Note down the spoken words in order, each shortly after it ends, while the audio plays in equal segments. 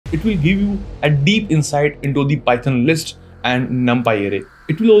It will give you a deep insight into the Python list and NumPy array.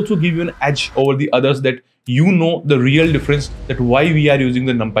 It will also give you an edge over the others that you know the real difference that why we are using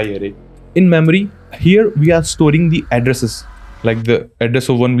the NumPy array. In memory, here we are storing the addresses, like the address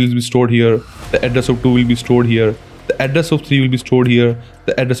of 1 will be stored here, the address of 2 will be stored here, the address of 3 will be stored here,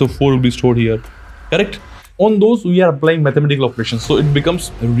 the address of 4 will be stored here, correct? On those, we are applying mathematical operations. So it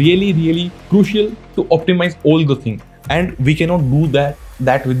becomes really crucial to optimize all the things. And we cannot do that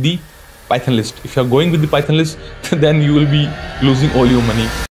with the Python list. If you are going with the Python list, then you will be losing all your money.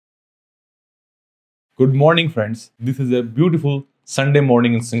 Good morning, friends. This is a beautiful Sunday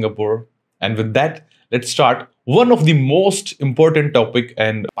morning in Singapore. And with that, let's start one of the most important topic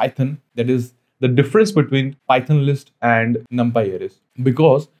in Python, that is the difference between Python list and NumPy arrays.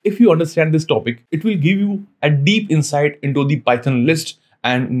 Because if you understand this topic, it will give you a deep insight into the Python list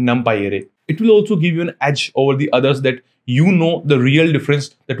and NumPy array. It will also give you an edge over the others that you know the real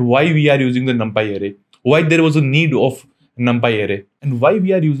difference that why we are using the NumPy array, why there was a need of NumPy array, and why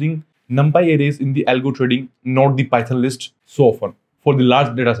we are using NumPy arrays in the algo trading, not the Python list so often for the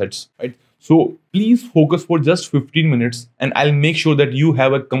large data sets, right? So please focus for just 15 minutes and I'll make sure that you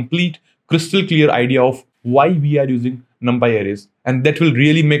have a complete crystal clear idea of why we are using NumPy arrays, and that will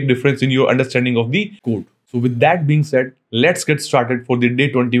really make difference in your understanding of the code. So with that being said, let's get started for the day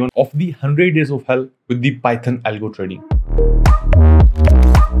 21 of the 100 days of hell with the Python algo trading.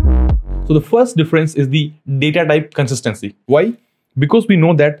 So the first difference is the data type consistency. Why? Because we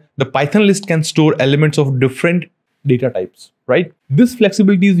know that the Python list can store elements of different data types, right? This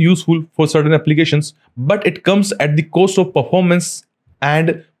flexibility is useful for certain applications, but it comes at the cost of performance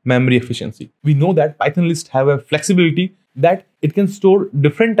and memory efficiency. We know that Python lists have a flexibility that it can store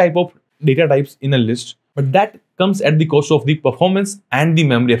different type of data types in a list, but that comes at the cost of the performance and the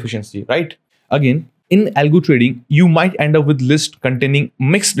memory efficiency, right? Again, in algo trading, you might end up with lists containing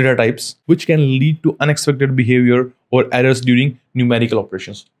mixed data types, which can lead to unexpected behavior or errors during numerical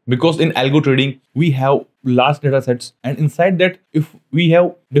operations. Because in algo trading, we have large data sets, and inside that, if we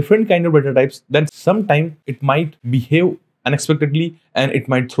have different kind of data types, then sometimes it might behave unexpectedly and it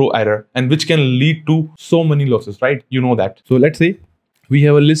might throw error, and which can lead to so many losses, right? You know that. So let's say we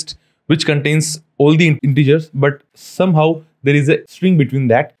have a list which contains all the integers, but somehow there is a string between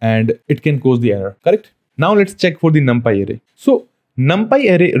that and it can cause the error, correct? Now let's check for the NumPy array. So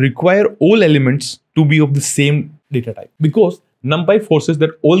NumPy array require all elements to be of the same data type, because NumPy forces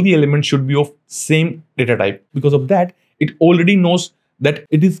that all the elements should be of same data type. Because of that, it already knows that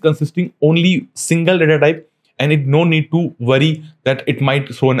it is consisting only single data type, and it no need to worry that it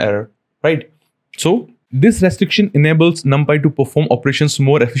might throw an error, right? So this restriction enables NumPy to perform operations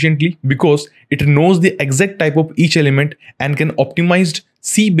more efficiently because it knows the exact type of each element and can optimize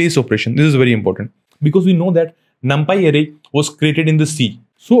C-based operation. This is very important because we know that NumPy array was created in the C.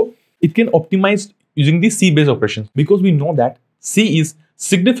 So it can optimize using the C-based operations because we know that C is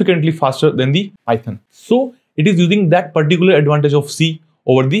significantly faster than the Python. So it is using that particular advantage of C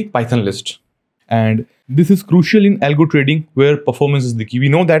over the Python list. And this is crucial in algo trading where performance is the key. We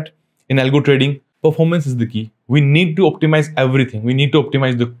know that in algo trading, performance is the key. We need to optimize everything. We need to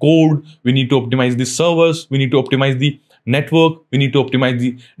optimize the code. We need to optimize the servers. We need to optimize the network. We need to optimize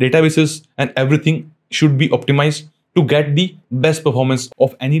the databases, and everything should be optimized to get the best performance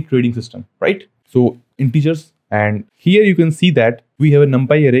of any trading system, right? So integers, and here you can see that we have a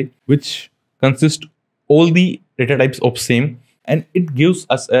NumPy array which consists all the data types of same, and it gives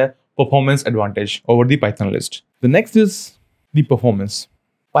us a performance advantage over the Python list. The next is the performance.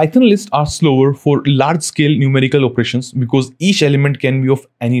 Python lists are slower for large-scale numerical operations because each element can be of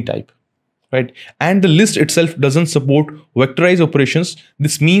any type, right? And the list itself doesn't support vectorized operations.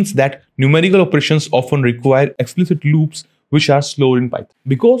 This means that numerical operations often require explicit loops which are slower in Python.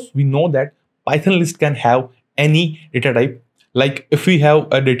 Because we know that Python list can have any data type. Like if we have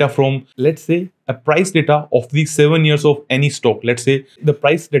a data from, let's say, a price data of the 7 years of any stock. Let's say the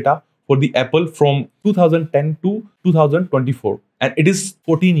price data for the Apple from 2010 to 2024. And it is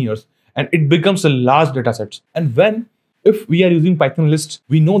 14 years. And it becomes a large data set. And if we are using Python list,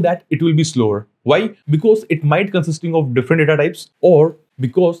 we know that it will be slower. Why? Because it might consisting of different data types, or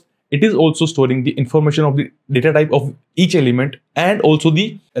because it is also storing the information of the data type of each element and also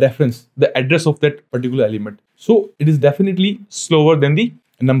the reference, the address of that particular element. So it is definitely slower than the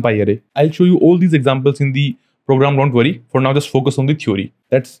NumPy array. I'll show you all these examples in the program, don't worry. For now, just focus on the theory.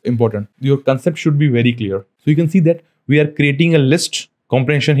 That's important. Your concept should be very clear. So you can see that we are creating a list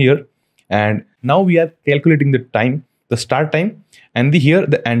comprehension here, and now we are calculating the time, the start time, and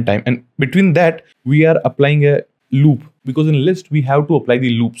the end time. And between that, we are applying a loop, because in list, we have to apply the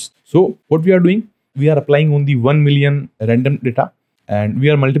loops. So what we are doing, we are applying on the 1 million random data, and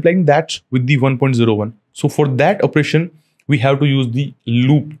we are multiplying that with the 1.01. So for that operation, we have to use the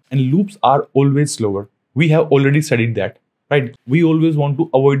loop, and loops are always slower. We have already studied that, right? We always want to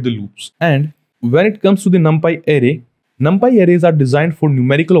avoid the loops. And when it comes to the NumPy arrays are designed for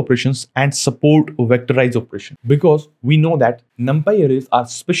numerical operations and support vectorized operation, because we know that NumPy arrays are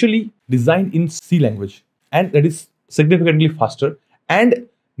specially designed in C language, and that is significantly faster. And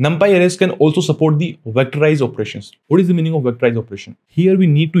NumPy arrays can also support the vectorized operations. What is the meaning of vectorized operation? Here we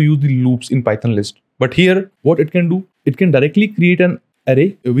need to use the loops in Python list. But here, what it can do, it can directly create an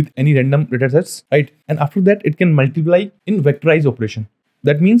array with any random data sets, right? And after that, it can multiply in vectorized operation.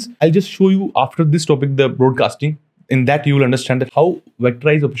 That means I'll just show you after this topic, the broadcasting. In that, you will understand that how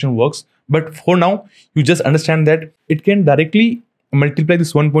vectorized operation works. But for now, you just understand that it can directly multiply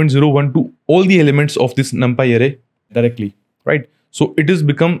this 1.01 to all the elements of this NumPy array directly, right? So it has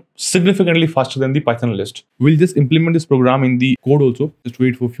become significantly faster than the Python list. We'll just implement this program in the code also. Just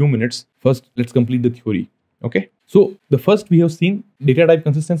wait for a few minutes. First, let's complete the theory. Okay. So the first we have seen data type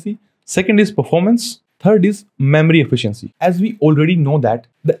consistency. Second is performance. Third is memory efficiency. As we already know that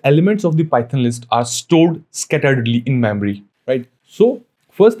the elements of the Python list are stored scatteredly in memory, right? So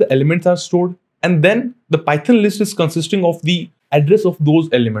first the elements are stored, and then the Python list is consisting of the address of those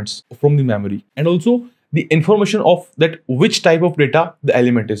elements from the memory, and also the information of that which type of data the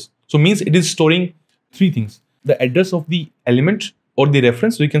element is. So means it is storing three things: the address of the element or the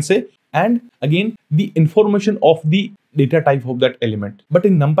reference, we can say, and again the information of the data type of that element. But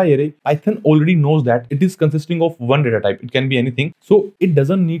in NumPy array, Python already knows that it is consisting of one data type. It can be anything. So it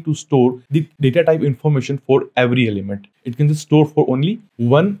doesn't need to store the data type information for every element. It can just store for only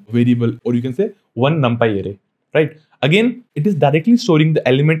one variable, or you can say one NumPy array, right? Again, it is directly storing the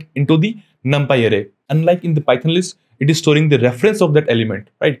element into the NumPy array. Unlike in the Python list, it is storing the reference of that element,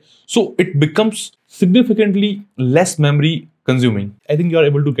 right? So it becomes significantly less memory consuming. I think you are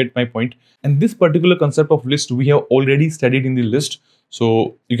able to get my point. And this particular concept of list we have already studied in the list.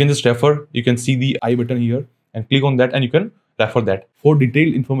 So you can just refer, you can see the I button here and click on that, and you can refer that for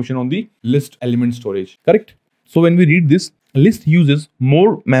detailed information on the list element storage, correct? So when we read this, list uses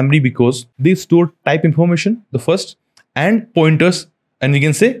more memory because they store type information, the first, and pointers, and we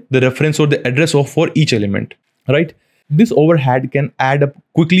can say the reference or the address of for each element, right? This overhead can add up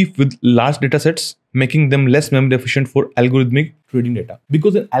quickly with large data sets, making them less memory efficient for algorithmic trading data.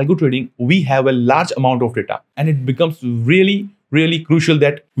 Because in algo trading, we have a large amount of data, and it becomes really crucial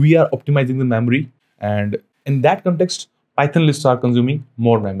that we are optimizing the memory. And in that context, Python lists are consuming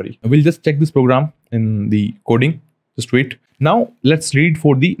more memory. We'll just check this program in the coding. Just wait. Now let's read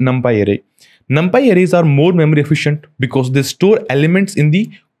for the NumPy array. NumPy arrays are more memory efficient because they store elements in the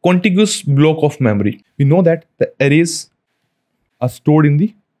contiguous block of memory. We know that the arrays are stored in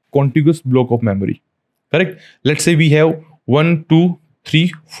the contiguous block of memory, correct? Let's say we have 1, 2,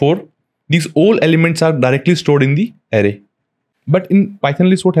 3, 4. These all elements are directly stored in the array. But in Python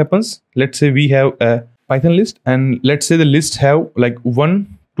list, what happens? Let's say we have a Python list, and let's say the lists have like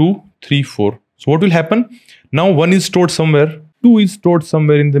 1, 2, 3, 4. So what will happen? Now 1 is stored somewhere, 2 is stored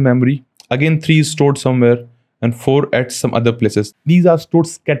somewhere in the memory, again 3 is stored somewhere, and 4 at some other places. These are stored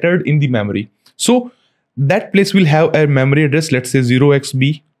scattered in the memory. So that place will have a memory address, let's say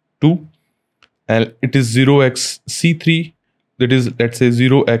 0xb2, and it is 0xc3, that is, let's say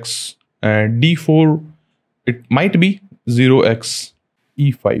 0xd4, it might be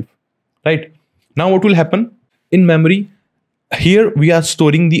 0xe5, right? Now what will happen? In memory, here we are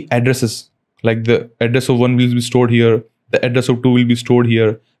storing the addresses, like the address of 1 will be stored here, the address of 2 will be stored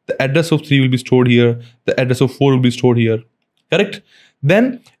here, the address of 3 will be stored here, the address of 4 will be stored here, correct?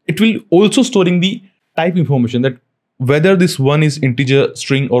 Then it will also storing the type information, that whether this one is integer,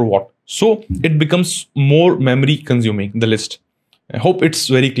 string, or what. So it becomes more memory consuming, the list. I hope it's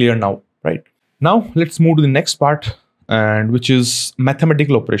very clear now, right? Now let's move to the next part, and which is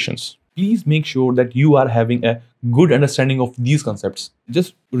mathematical operations. Please make sure that you are having a good understanding of these concepts.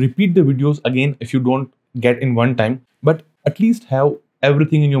 Just repeat the videos again if you don't get in one time, but at least have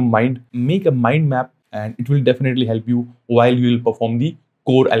everything in your mind. Make a mind map, and it will definitely help you while you will perform the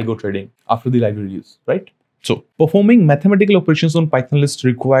core algo trading after the live reviews, right? So performing mathematical operations on Python list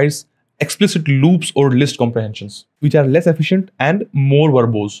requires explicit loops or list comprehensions, which are less efficient and more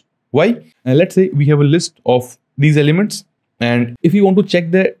verbose. Why? Let's say we have a list of these elements, and if you want to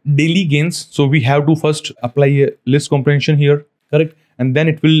check the daily gains, so we have to first apply a list comprehension here, correct? And then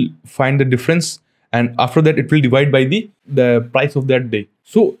it will find the difference, and after that it will divide by the price of that day.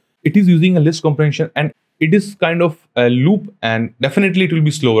 So it is using a list comprehension, and it is kind of a loop, and definitely it will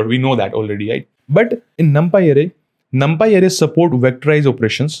be slower. We know that already, right? But in NumPy array, NumPy arrays support vectorized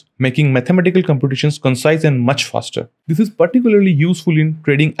operations, making mathematical computations concise and much faster. This is particularly useful in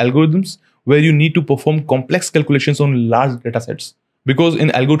trading algorithms where you need to perform complex calculations on large datasets. Because in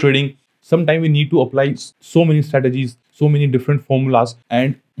algo trading, sometimes we need to apply so many strategies, so many different formulas,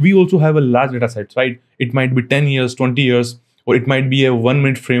 and we also have a large dataset, right? It might be 10 years, 20 years, or it might be a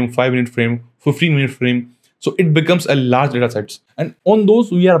 1-minute frame, 5-minute frame, 15-minute frame. So it becomes a large data sets. And on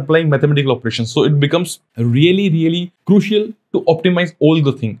those, we are applying mathematical operations. So it becomes really, really crucial to optimize all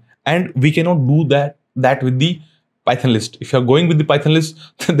the thing. And we cannot do that with the Python list. If you're going with the Python list,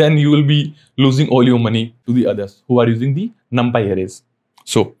 then you will be losing all your money to the others who are using the NumPy arrays.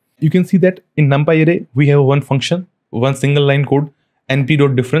 So you can see that in NumPy array, we have one function, one single line code,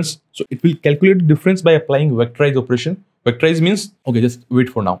 np.difference. So it will calculate the difference by applying vectorized operation. Vectorized means, okay, just wait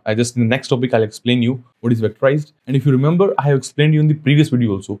for now. In the next topic, I'll explain you what is vectorized. And if you remember, I have explained you in the previous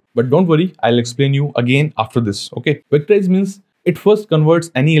video also. But don't worry, I'll explain you again after this. Okay, vectorized means it first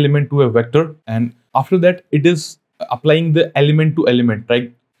converts any element to a vector. And after that, it is applying the element to element,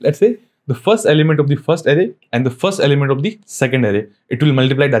 right? Let's say the first element of the first array and the first element of the second array. It will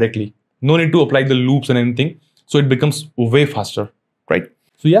multiply directly. No need to apply the loops and anything. So it becomes way faster, right?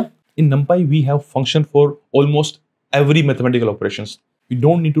 So yeah, in NumPy, we have function for almost every mathematical operations. You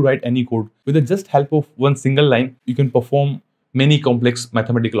don't need to write any code. With the just help of one single line, you can perform many complex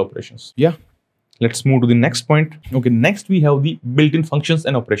mathematical operations. Yeah, let's move to the next point. Okay, next we have the built-in functions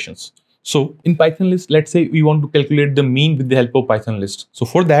and operations. So in Python list, let's say we want to calculate the mean with the help of Python list. So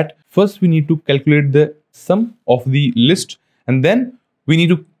for that, first we need to calculate the sum of the list, and then we need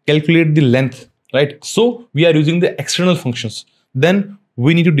to calculate the length, right? So we are using the external functions. Then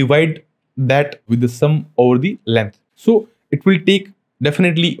we need to divide that with the sum over the length. So it will take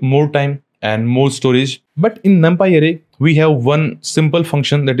definitely more time and more storage. But in NumPy array, we have one simple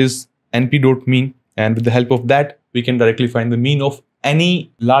function, that is np.mean. And with the help of that, we can directly find the mean of any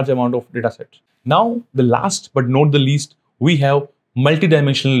large amount of data set. Now, the last but not the least, we have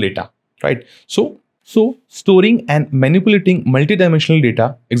multidimensional data, right? So storing and manipulating multidimensional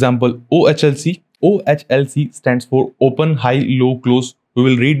data, example OHLC. OHLC stands for open, high, low, close. We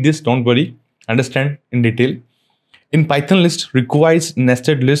will read this, don't worry, understand in detail. In Python list requires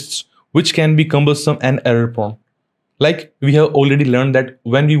nested lists, which can be cumbersome and error prone. Like we have already learned that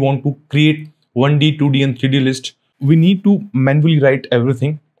when we want to create 1D, 2D and 3D list, we need to manually write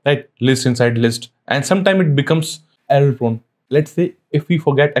everything, right? List inside list. And sometimes it becomes error prone. Let's say if we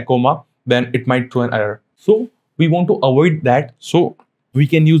forget a comma, then it might throw an error. So we want to avoid that. So we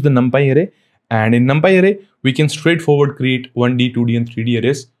can use the NumPy array. And in NumPy array, we can straightforward create 1D, 2D and 3D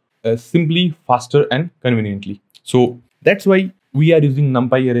arrays simply, faster and conveniently. So that's why we are using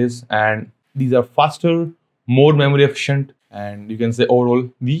NumPy arrays, and these are faster, more memory efficient, and you can say overall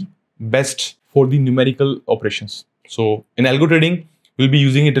the best for the numerical operations. So in algo trading, we'll be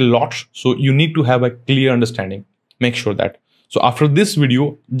using it a lot. So you need to have a clear understanding. Make sure that. So after this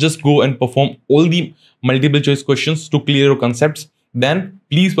video, just go and perform all the multiple choice questions to clear your concepts. Then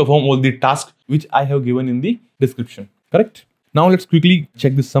please perform all the tasks which I have given in the description. Correct? Now let's quickly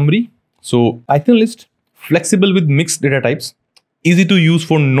check the summary. So Python list, flexible with mixed data types, easy to use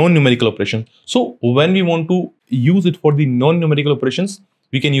for non-numerical operations. So when we want to use it for the non-numerical operations,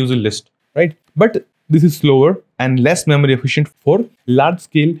 we can use a list, right? But this is slower and less memory efficient for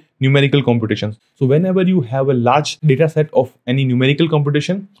large-scale numerical computations. So whenever you have a large data set of any numerical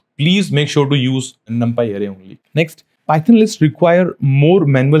computation, please make sure to use a NumPy array only. Next, Python lists require more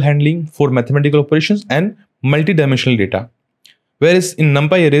manual handling for mathematical operations and multidimensional data. Whereas in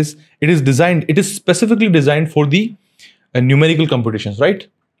NumPy arrays, it is specifically designed for the numerical computations, right?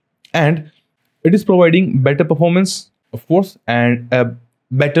 And it is providing better performance, of course, and a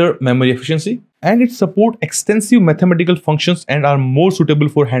better memory efficiency. And it supports extensive mathematical functions and are more suitable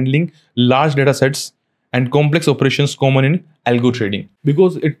for handling large data sets and complex operations common in algo trading,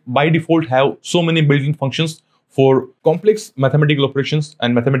 because it by default have so many built-in functions for complex mathematical operations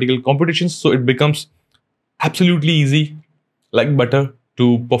and mathematical computations. So it becomes absolutely easy, like butter,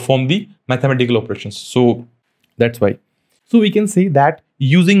 to perform the mathematical operations. So that's why. So we can say that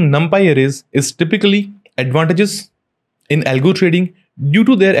using NumPy arrays is typically advantageous in algo trading due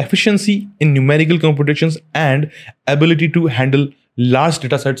to their efficiency in numerical computations and ability to handle large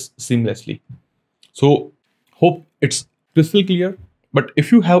datasets seamlessly. So hope it's crystal clear. But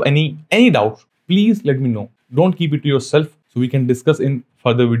if you have any doubt, please let me know. Don't keep it to yourself, so we can discuss in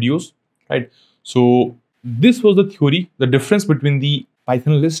further videos, right? So this was the theory, the difference between the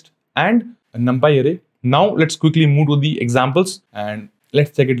Python list and a NumPy array. Now let's quickly move to the examples and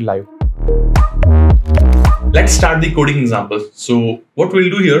let's check it live. Let's start the coding example. So what we'll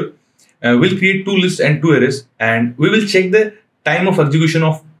do here, we'll create two lists and two arrays, and we will check the time of execution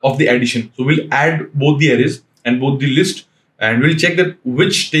of the addition. So we'll add both the arrays and both the list, and we'll check that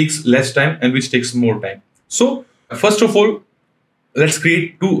which takes less time and which takes more time. So first of all, let's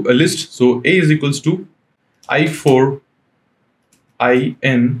create two lists. So A is equals to I4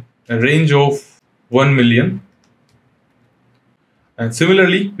 IN, a range of 1 million. And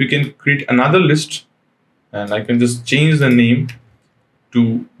similarly, we can create another list, and I can just change the name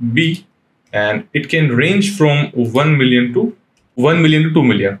to B, and it can range from 1 million to 2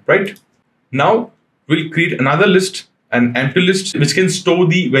 million, right? Now we'll create another list, an empty list, which can store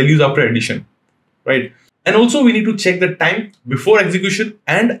the values after addition, right? And also we need to check the time before execution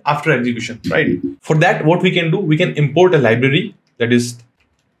and after execution, right? For that, what we can do, we can import a library that is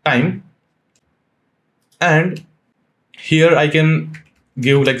time, and here I can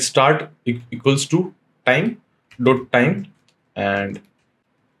give like start equals to time dot time, and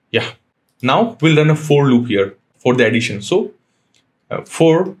yeah, now we'll run a for loop here for the addition. So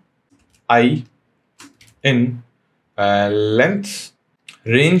for I in length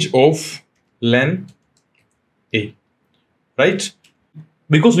range of len a, right?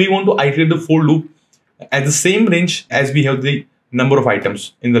 Because we want to iterate the for loop at the same range as we have the number of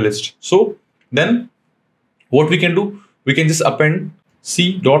items in the list. So then what we can do, we can just append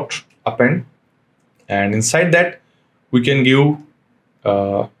c dot append, and inside that we can give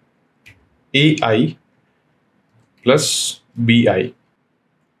ai plus bi,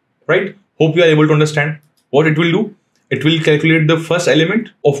 right? Hope you are able to understand what it will do. It will calculate the first element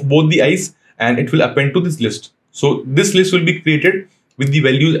of both the i's and it will append to this list. So this list will be created with the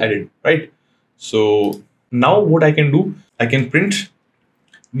values added, right? So now what I can do, I can print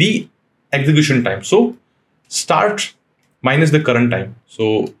the execution time. So start minus the current time.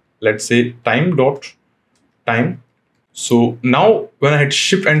 So let's say time dot time. So now when I hit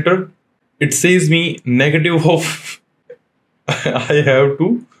shift enter, it says me negative of I have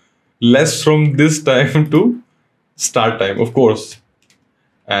to less from this time to start time, of course.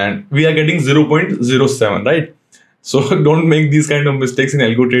 And we are getting 0.07, right? So don't make these kind of mistakes in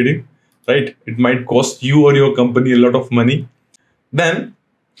algo trading, right? It might cost you or your company a lot of money. Then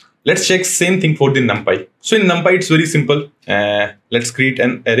let's check same thing for the NumPy. So in NumPy, it's very simple. Let's create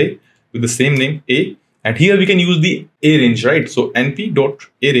an array with the same name A, and here we can use the A range, right? So np dot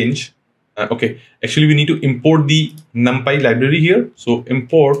A range. Okay, actually we need to import the NumPy library here. So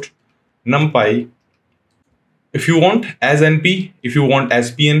import NumPy. If you want as np, if you want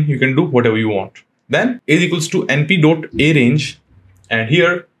as pn, you can do whatever you want. Then A is equals to np dot A range, and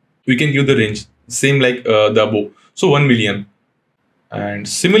here we can give the range same like the above. So 1 million. And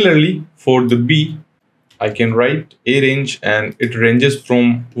similarly for the B, I can write A range, and it ranges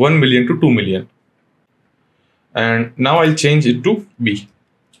from 1 million to 2 million. And now I'll change it to B,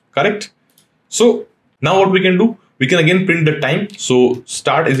 correct? So now what we can do, we can again print the time. So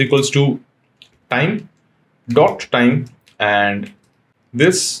start is equals to time dot time and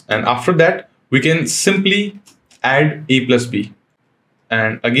this, and after that we can simply add A plus B,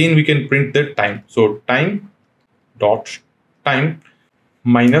 and again we can print the time. So time dot time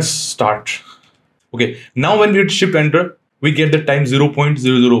minus start. Okay, now when we hit shift enter, we get the time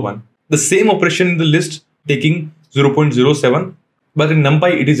 0.001. The same operation in the list taking 0.07, but in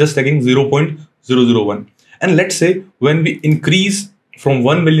NumPy it is just taking 0.001. And let's say when we increase from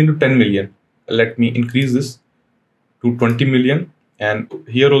 1 million to 10 million, let me increase this to 20 million, and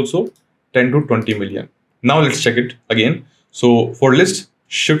here also 10 to 20 million. Now let's check it again. So for list,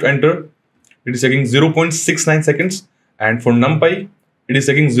 shift enter, it is taking 0.69 seconds, and for NumPy it is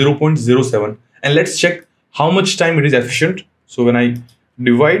taking 0.07. And let's check how much time it is efficient. So when I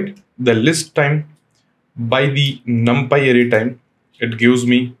divide the list time by the NumPy array time, it gives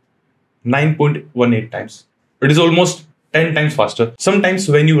me 9.18 times. It is almost 10 times faster. Sometimes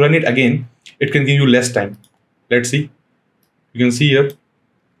when you run it again, it can give you less time. Let's see. You can see here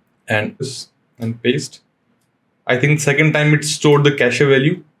and paste. I think second time it stored the cache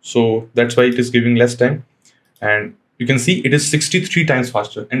value, so that's why it is giving less time. And you can see it is 63 times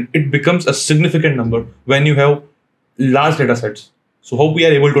faster, and it becomes a significant number when you have large data sets. So hope we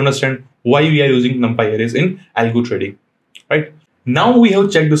are able to understand why we are using NumPy arrays in algo trading, right? Now we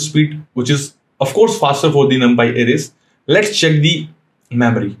have checked the speed, which is of course faster for the NumPy arrays. Let's check the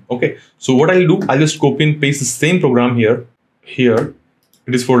memory. Okay, so what I'll do, I'll just copy and paste the same program here. Here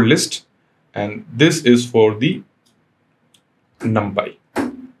it is for list, and this is for the NumPy.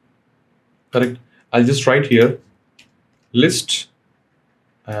 Correct. I'll just write here list,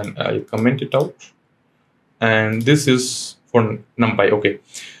 and I'll comment it out, and this is for NumPy. Okay,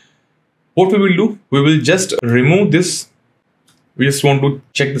 what we will do, we will just remove this. We just want to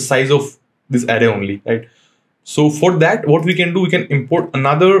check the size of this array only, right? So for that, what we can do, we can import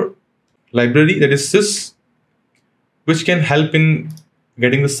another library, that is sys, which can help in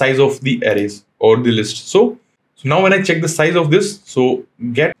getting the size of the arrays or the list. So now when I check the size of this, so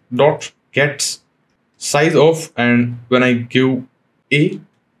get dot gets size of, and when I give a,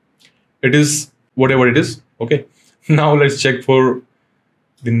 it is whatever it is. Okay. Now let's check for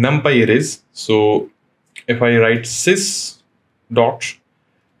the NumPy arrays. So if I write sys dot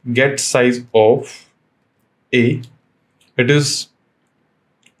get size of a, it is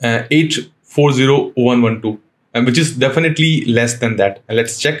 840112, and which is definitely less than that. And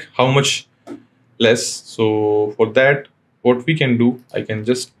let's check how much less. So for that, what we can do, I can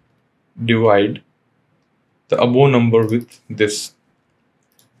just divide the above number with this.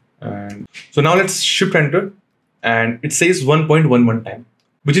 And so now let's shift enter, and it says 1.11 time,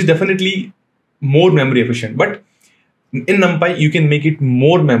 which is definitely more memory efficient. But in NumPy, you can make it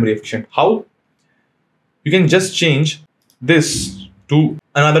more memory efficient. How? You can just change this to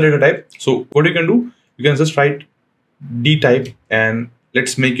another data type. So what you can do, you can just write d type, and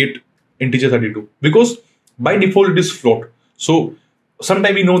let's make it integer 32, because by default it is float. So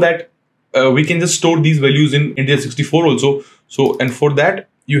sometimes we know that we can just store these values in integer 64 also. So, and for that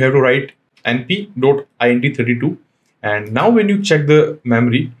you have to write np.int32, and now when you check the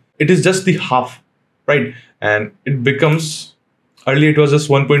memory, it is just the half, right? And it becomes, earlier it was just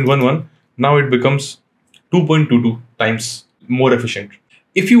 1.11, now it becomes 2.22 times more efficient.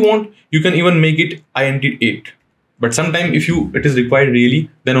 If you want, you can even make it int8, but sometimes if it is required really,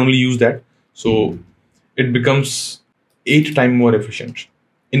 then only use that. So it becomes 8 times more efficient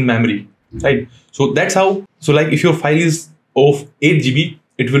in memory, right? So that's how. So like if your file is of 8 GB,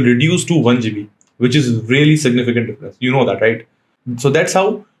 it will reduce to 1 GB, which is really significant difference. You know that, right? So that's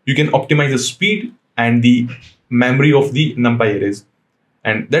how you can optimize the speed and the memory of the NumPy arrays,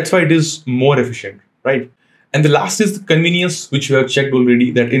 and that's why it is more efficient, right? And the last is the convenience, which we have checked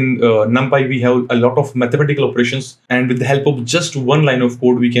already, that in NumPy we have a lot of mathematical operations, and with the help of just one line of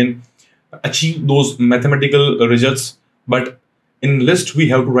code, we can achieve those mathematical results. But in list, we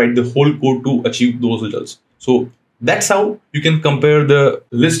have to write the whole code to achieve those results. So that's how you can compare the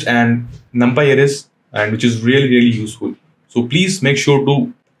list and NumPy arrays, and which is really, really useful. So please make sure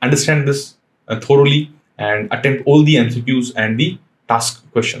to understand this thoroughly and attempt all the MCQs and the task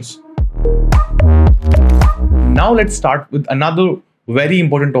questions. Now let's start with another very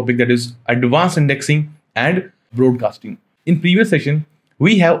important topic, that is advanced indexing and broadcasting. In previous session,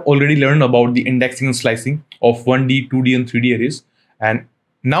 we have already learned about the indexing and slicing of 1D, 2D and 3D arrays. And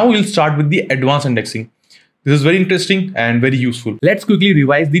now we'll start with the advanced indexing. This is very interesting and very useful. Let's quickly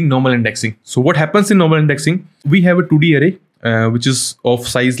revise the normal indexing. So what happens in normal indexing? We have a 2D array, which is of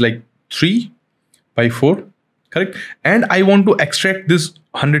size like 3 by 4, correct? And I want to extract this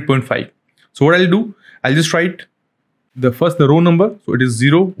 100.5. So what I'll do, I'll just write the row number. So it is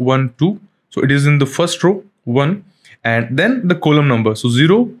 0, 1, 2. So it is in the first row, 1, and then the column number. So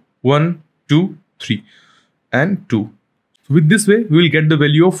 0, 1, 2, 3, and 2. So with this way, we will get the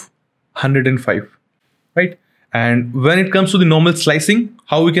value of 105, right? And when it comes to the normal slicing,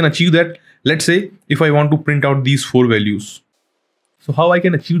 how we can achieve that? Let's say if I want to print out these 4 values. So how I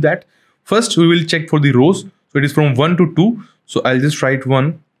can achieve that? First, we will check for the rows. So it is from 1 to 2. So I'll just write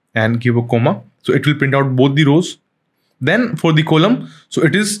 1 and give a comma. So it will print out both the rows. Then for the column, so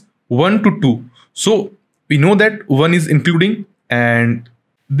it is 1 to 2. So we know that 1 is including and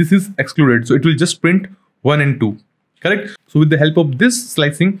this is excluded. So it will just print 1 and 2, correct? So with the help of this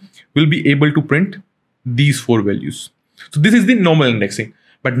slicing, we'll be able to print these 4 values. So this is the normal indexing.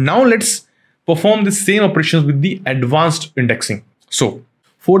 But now let's perform the same operations with the advanced indexing. So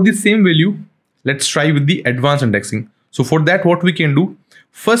for the same value, let's try with the advanced indexing. So for that, what we can do,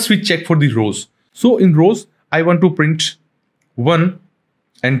 first we check for the rows. So in rows, I want to print 1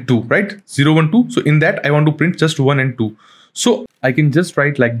 and 2, right? 0, 1, 2. So in that, I want to print just 1 and 2. So I can just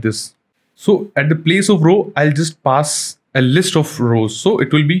write like this. So at the place of row, I'll just pass a list of rows. So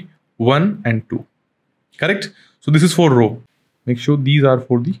it will be 1 and 2, correct? So this is for row. Make sure these are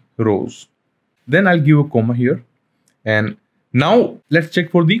for the rows. Then I'll give a comma here. And now let's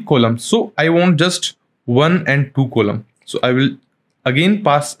check for the columns. So I want just 1 and 2 column. So I will again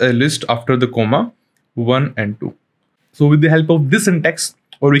pass a list after the comma, 1 and 2. So with the help of this syntax,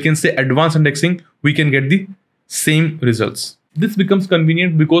 or we can say advanced indexing, we can get the same results. This becomes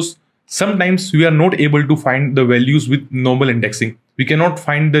convenient because sometimes we are not able to find the values with normal indexing. We cannot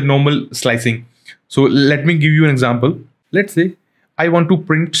find the normal slicing. So let me give you an example. Let's say I want to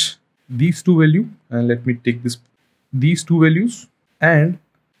print these 2 values, and let me take these 2 values and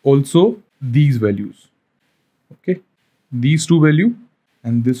also these values. Okay, these 2 values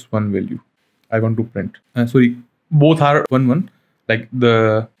and this 1 value. I want to print. Sorry, both are 1 1, like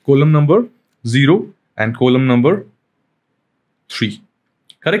the column number 0 and column number 3.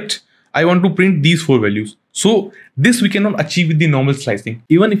 Correct? I want to print these 4 values. So this we cannot achieve with the normal slicing.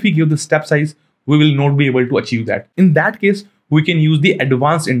 Even if we give the step size, we will not be able to achieve that. In that case, we can use the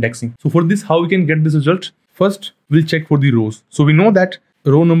advanced indexing. So for this, how we can get this result? First, we'll check for the rows. So we know that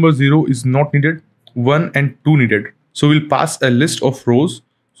row number 0 is not needed, 1 and 2 needed. So we'll pass a list of rows.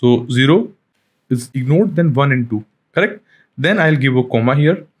 So 0 is ignored, then 1 and 2. Correct? Then I'll give a comma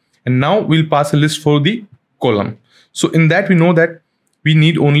here. And now we'll pass a list for the column. So in that, we know that we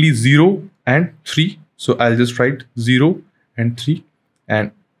need only 0 and 3. So I'll just write 0 and 3,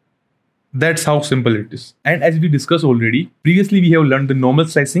 and that's how simple it is. And as we discussed already, previously we have learned the normal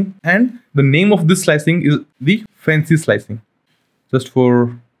slicing, and the name of this slicing is the fancy slicing. Just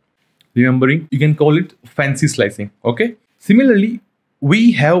for remembering, you can call it fancy slicing. Okay. Similarly,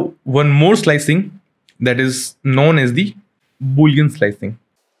 we have one more slicing that is known as the Boolean slicing.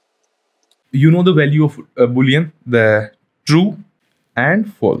 You know the value of a Boolean, the true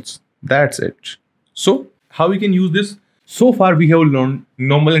and false. That's it. So how we can use this? So far we have learned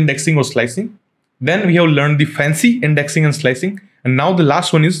normal indexing or slicing. Then we have learned the fancy indexing and slicing. And now the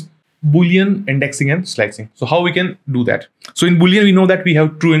last one is Boolean indexing and slicing. So how we can do that? So in Boolean, we know that we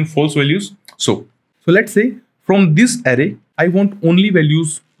have true and false values. So let's say from this array, I want only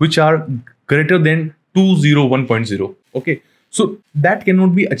values which are greater than 201.0. Okay. So that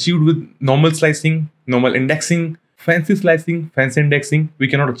cannot be achieved with normal slicing, normal indexing, fancy slicing, fancy indexing. We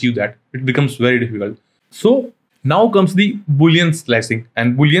cannot achieve that. It becomes very difficult. So now comes the Boolean slicing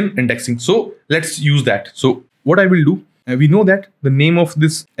and Boolean indexing. So let's use that. So what I will do, we know that the name of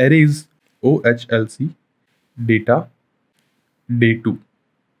this array is OHLC data day 2.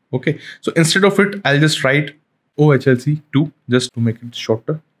 Okay. So instead of it, I'll just write OHLC 2 just to make it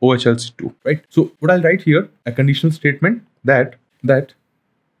shorter. OHLC 2, right? So what I'll write here, a conditional statement that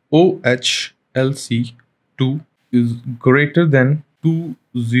OHLC 2 is greater than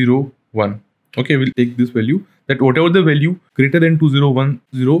 201. Okay, we'll take this value, that whatever the value greater than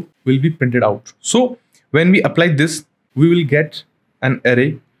 2010 will be printed out. So when we apply this, we will get an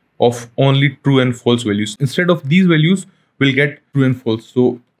array of only true and false values. Instead of these values, we'll get true and false.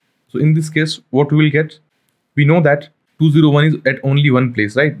 So in this case, what we will get, we know that 201 is at only one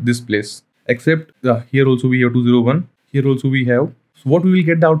place, right? This place. Except here also we have 201. Here also we have. So what we will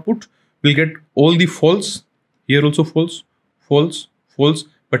get the output? We'll get all the false. Here also false, false, false.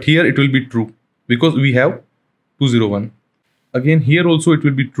 But here it will be true because we have 201. Again, here also it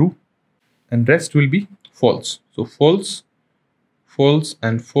will be true and rest will be false. So false, false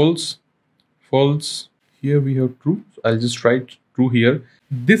and false, false. Here we have true. So I'll just write true here.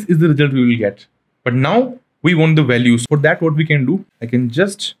 This is the result we will get. But now we want the values. For that, what we can do, I can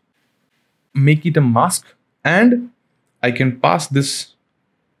just make it a mask and I can pass this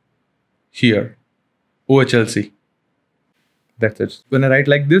here, OHLC. That's it. When I write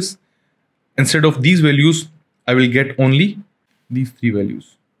like this, instead of these values, I will get only these 3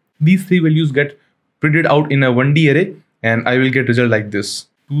 values. These 3 values get printed out in a 1D array and I will get result like this,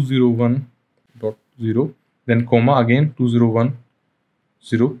 201.0, then comma again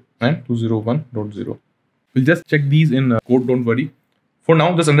 201.0 and 201.0. We'll just check these in code, don't worry. For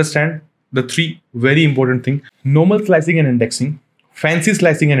now, just understand the 3 very important things: normal slicing and indexing, fancy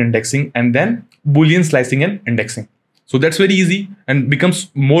slicing and indexing, and then Boolean slicing and indexing. So that's very easy and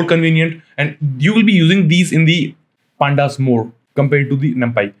becomes more convenient, and you will be using these in the pandas more compared to the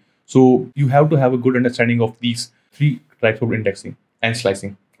NumPy. So you have to have a good understanding of these 3 types of indexing and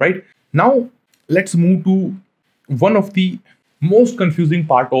slicing, right? Now let's move to one of the most confusing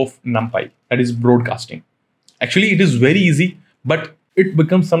part of NumPy, that is broadcasting. Actually, it is very easy, but it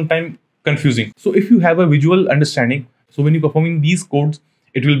becomes sometimes confusing. So if you have a visual understanding, so when you're performing these codes,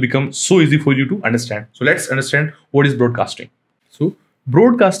 it will become so easy for you to understand. So let's understand what is broadcasting. So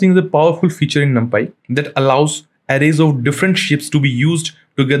broadcasting is a powerful feature in NumPy that allows arrays of different shapes to be used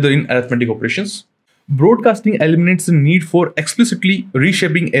together in arithmetic operations. Broadcasting eliminates the need for explicitly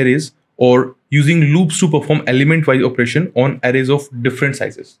reshaping arrays or using loops to perform element-wise operation on arrays of different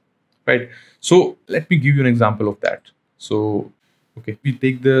sizes, right? So let me give you an example of that. So, okay, we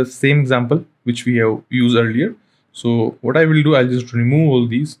take the same example which we have used earlier. So what I will do, I'll just remove all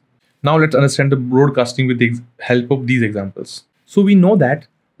these. Now let's understand the broadcasting with the help of these examples. So we know that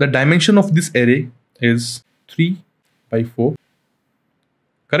the dimension of this array is 3 by 4,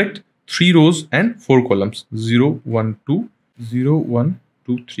 correct? 3 rows and 4 columns, 0, 1, 2, 0, 1,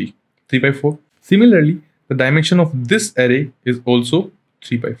 2, 3, 3 by 4. Similarly, the dimension of this array is also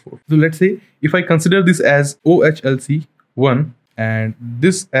 3 by 4. So let's say if I consider this as OHLC 1 and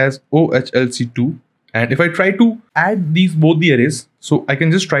this as OHLC2. And if I try to add these both the arrays, so I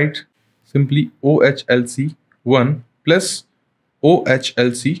can just write simply OHLC1 plus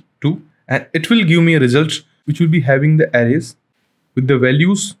OHLC2, and it will give me a result which will be having the arrays with the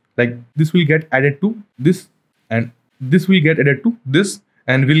values like this will get added to this, and this will get added to this,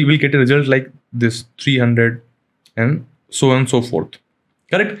 and we'll get a result like this 300 and so on and so forth.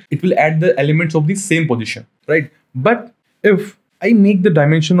 Correct? It will add the elements of the same position, right? But if I make the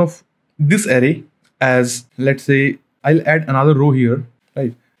dimension of this array as, let's say, I'll add another row here,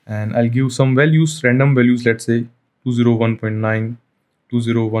 right? And I'll give some values, random values, let's say 201.9,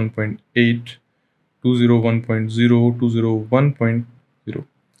 201.8, 201.0, 201.0.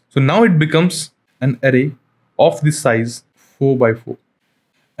 So now it becomes an array of this size 4 by 4.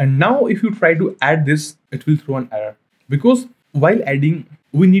 And now if you try to add this, it will throw an error, because while adding,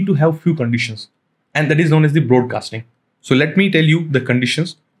 we need to have few conditions, and that is known as the broadcasting. So let me tell you the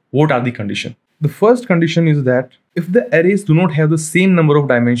conditions. What are the conditions? The first condition is that if the arrays do not have the same number of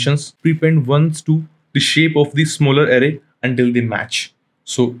dimensions, prepend once to the shape of the smaller array until they match.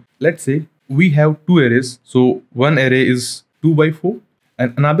 So let's say we have two arrays. So one array is 2 by 4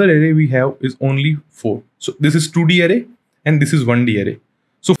 and another array we have is only 4. So this is 2D array and this is 1D array.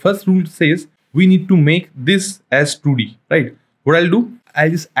 So first rule says we need to make this as 2D, right? What I'll do, I'll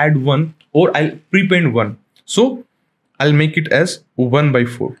just add 1 or I'll prepend 1. So I'll make it as 1 by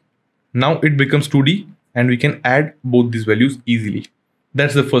 4. Now it becomes 2D and we can add both these values easily.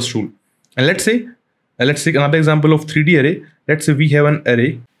 That's the first rule. And let's take another example of 3D array. Let's say we have an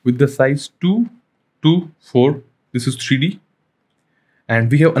array with the size 2, 2, 4. This is 3D. And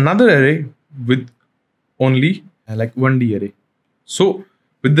we have another array with only like 1D array. So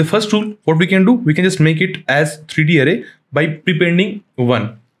with the first rule, what we can do, we can just make it as 3D array by prepending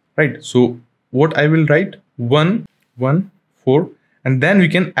 1, right? So what I will write 1, 1, 4, and then we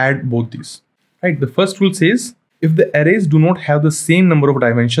can add both these, right? The first rule says if the arrays do not have the same number of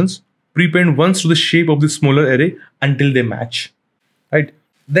dimensions, prepend once to the shape of the smaller array until they match, right?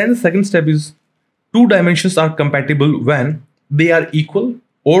 Then the second step is two dimensions are compatible when they are equal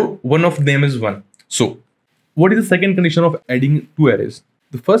or one of them is 1. So what is the second condition of adding two arrays?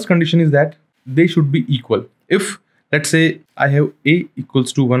 The first condition is that they should be equal. If let's say I have A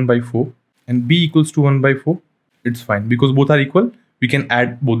equals to 1 by 4 and B equals to 1 by 4, it's fine because both are equal. We can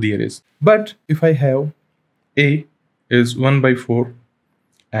add both the arrays. But if I have A is 1 by 4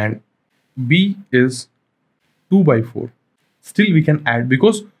 and B is 2 by 4, still we can add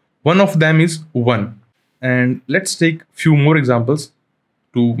because one of them is 1. And let's take few more examples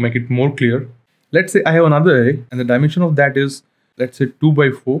to make it more clear. Let's say I have another array and the dimension of that is, let's say 2 by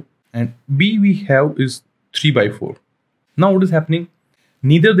 4 and B we have is 3 by 4. Now what is happening?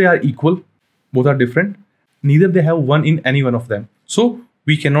 Neither they are equal, both are different. Neither they have 1 in any one of them. So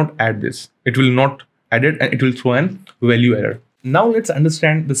we cannot add this. It will not add it and it will throw an value error. Now let's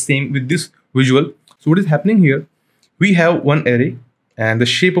understand the same with this visual. So what is happening here? We have one array and the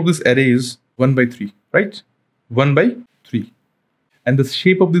shape of this array is 1 by 3, right? 1 by 3. And the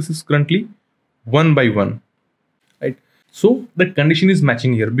shape of this is currently 1 by 1, right? So the condition is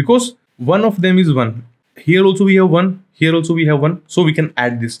matching here because one of them is 1. Here also we have 1. Here also we have 1. So we can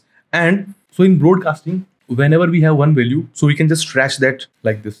add this. And so in broadcasting, whenever we have one value, so we can just stretch that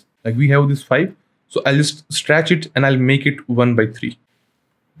like this. Like we have this 5. So I'll just stretch it and I'll make it 1 by 3.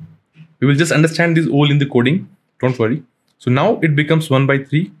 We will just understand this all in the coding. Don't worry. So now it becomes 1 by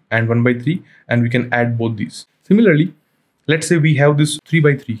 3 and 1 by 3 and we can add both these. Similarly, let's say we have this 3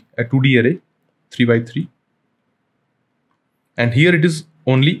 by 3, a 2D array, 3 by 3. And here it is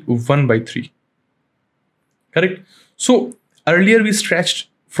only 1 by 3. Correct? So earlier we stretched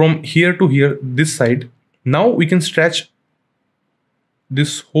from here to here, this side. Now we can stretch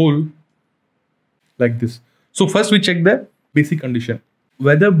this whole like this. So first we check the basic condition.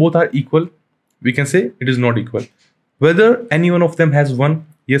 Whether both are equal, we can say it is not equal. Whether any one of them has 1,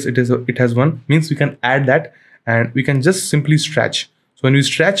 yes, it has 1, means we can add that and we can just simply stretch. So when we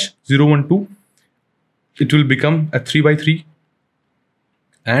stretch 0, 1, 2, it will become a 3 by 3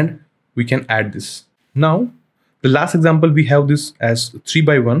 and we can add this. Now the last example, we have this as 3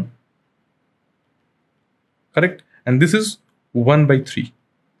 by 1, correct? And this is 1 by 3.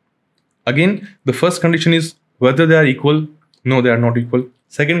 Again, the first condition is whether they are equal. No, they are not equal.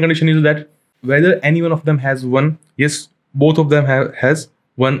 Second condition is that whether any one of them has 1. Yes, both of them has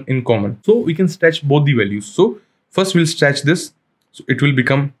 1 in common. So we can stretch both the values. So first we'll stretch this. So it will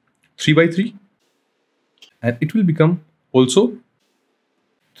become 3 by 3 and it will become also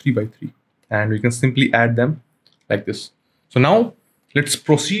 3 by 3 and we can simply add them like this. So now let's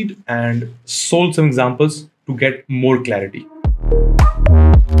proceed and solve some examples to get more clarity.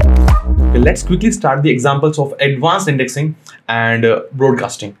 Okay, let's quickly start the examples of advanced indexing and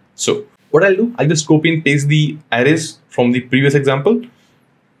broadcasting. So what I'll do, I'll just copy and paste the arrays from the previous example.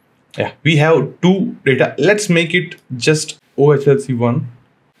 Yeah, we have two data. Let's make it just OHLC1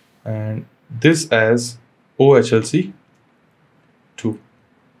 and this as OHLC2,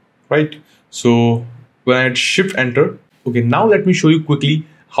 right? So when I hit shift enter, okay, now let me show you quickly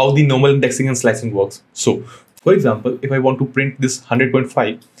how the normal indexing and slicing works. So for example, if I want to print this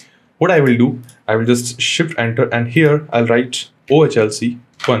 100.5, what I will do, I will just shift enter and here I'll write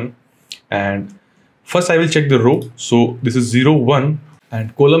OHLC1 and first I will check the row. So this is 0, 1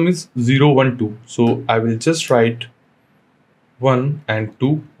 and column is 0, 1, 2. So I will just write 1 and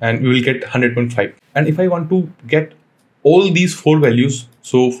 2 and we will get 100.5. And if I want to get all these four values,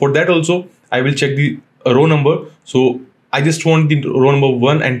 so for that also I will check the row number. So I just want the row number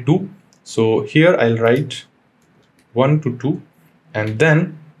 1 and 2. So here I'll write 1 to 2 and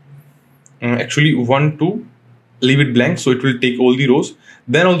then actually 1 to leave it blank, so it will take all the rows.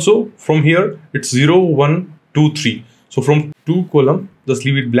 Then also from here it's 0, 1, 2, 3. So from 2 column just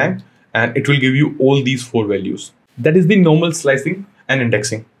leave it blank and it will give you all these four values. That is the normal slicing and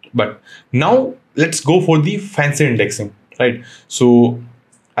indexing. But now let's go for the fancy indexing, right? So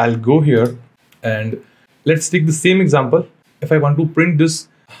I'll go here and let's take the same example. If I want to print this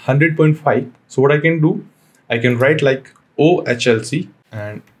 100.5, so what I can do, I can write like OHLC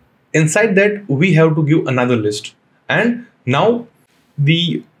and inside that we have to give another list and now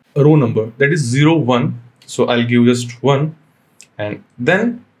the row number, that is 0, 1. So I'll give just 1 and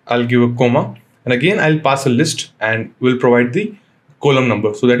then I'll give a comma and again I'll pass a list and we'll provide the column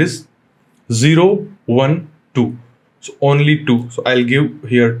number. So that is 0, 1, 2. So only 2. So I'll give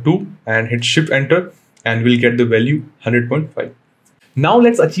here 2 and hit shift enter and we'll get the value 100.5. Now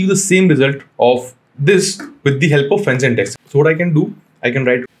let's achieve the same result of this with the help of fancy indexing. So what I can do, I can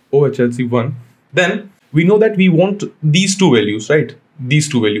write OHLC1. Then we know that we want these two values, right? These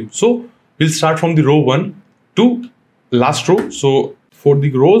two values. So we'll start from the row 1 to last row. So for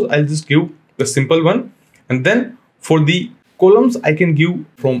the rows, I'll just give the simple one. And then for the columns, I can give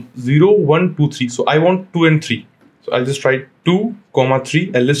from 0, 1, 2, 3. So I want 2 and 3. So I'll just write 2,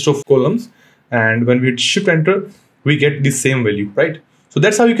 3, a list of columns. And when we hit shift enter, we get the same value, right? So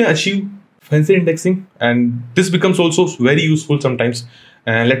that's how you can achieve fancy indexing. And this becomes also very useful sometimes.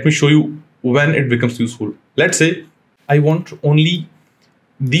 And let me show you when it becomes useful. Let's say I want only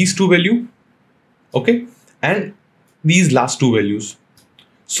these two values, okay, and these last two values.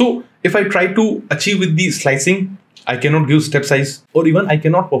 So if I try to achieve with the slicing, I cannot give step size or even I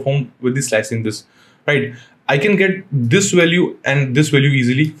cannot perform with the slicing this, right? I can get this value and this value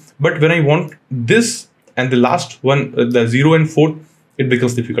easily, but when I want this and the last one, the 0 and 4, it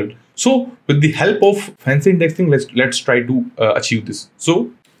becomes difficult. So with the help of fancy indexing, let's try to achieve this.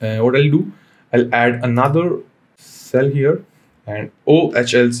 So what I'll do, I'll add another cell here and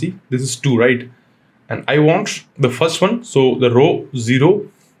OHLC, this is 2, right? And I want the first one, so the row 0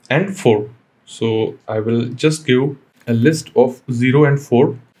 and 4. So I will just give a list of 0 and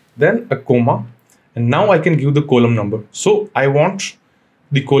 4, then a comma, and now I can give the column number. So I want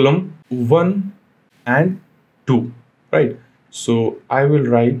the column 1 and 2, right? So I will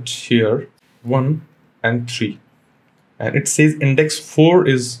write here 1 and 3. And it says index 4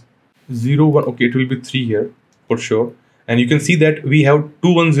 is 0, 1. Okay, it will be 3 here for sure. And you can see that we have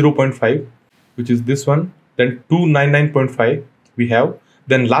 210.5, which is this one. Then 299.5 we have.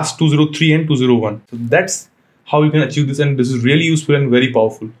 Then last 203 and 201. So that's how you can achieve this. And this is really useful and very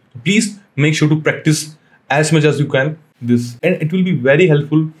powerful. So please make sure to practice as much as you can this. And it will be very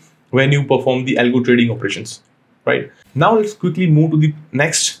helpful when you perform the algo trading operations, right? Now let's quickly move to the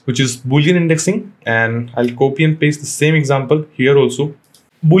next, which is Boolean indexing. And I'll copy and paste the same example here also.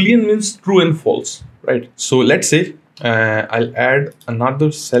 Boolean means true and false, right? So let's say I'll add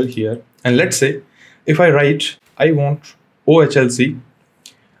another cell here. And let's say if I write, I want OHLC,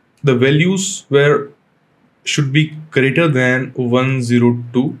 the values should be greater than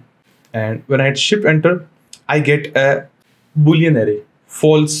 102. And when I hit shift enter, I get a Boolean array.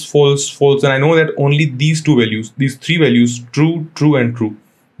 False, false, false. And I know that only these two values, these three values, true, true, and true.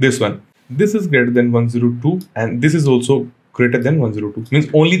 This one. This is greater than 102. And this is also greater than 102. Means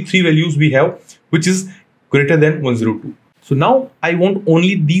only three values we have, which is greater than 102. So now I want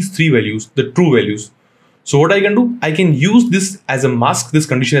only these three values, the true values. So what I can do, I can use this as a mask, this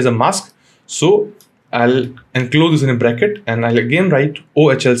condition as a mask. So I'll enclose this in a bracket and I'll again write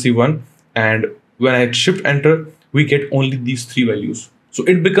OHLC1. And when I hit shift enter, we get only these three values. So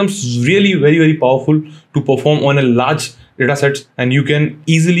it becomes really very, very powerful to perform on a large data sets, and you can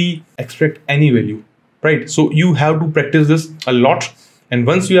easily extract any value, right? So you have to practice this a lot, and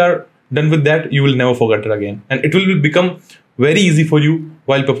once you are done with that, you will never forget it again, and it will become very easy for you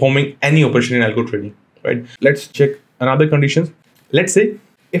while performing any operation in algo trading, right? Let's check another conditions. Let's say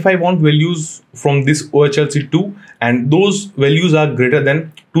if I want values from this OHLC2 and those values are greater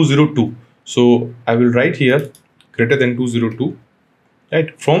than 202, so I will write here greater than 202,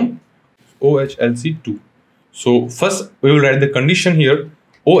 right, from OHLC2. So first we will write the condition here,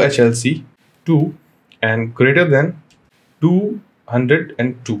 OHLC2 and greater than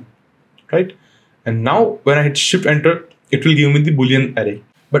 202, right? And now when I hit shift enter, it will give me the Boolean array,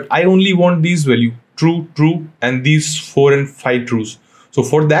 but I only want these value true, true, and these 4 and 5 trues. So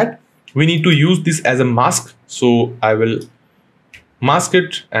for that we need to use this as a mask. So I will mask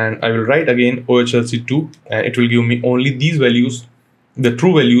it and I will write again OHLC2 and it will give me only these values, the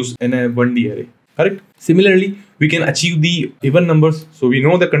true values in a 1D array, correct? Similarly, we can achieve the even numbers. So we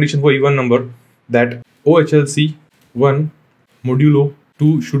know the condition for even number, that OHLC1 modulo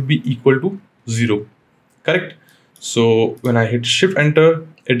 2 should be equal to 0, correct? So when I hit shift enter,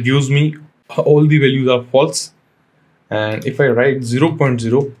 it gives me all the values are false, and if I write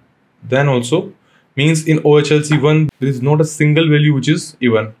 0.0, then also means in OHLC1 there is not a single value which is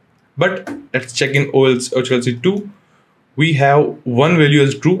even. But let's check in OHLC2, we have one value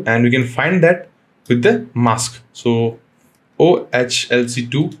as true, and we can find that with the mask. So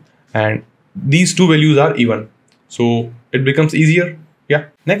OHLC2 and these two values are even, so it becomes easier. Yeah,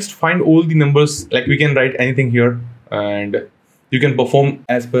 next find all the numbers, like we can write anything here and you can perform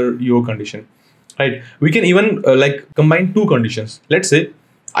as per your condition, right? We can even like combine two conditions. Let's say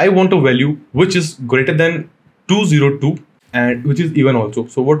I want a value which is greater than 202 and which is even also.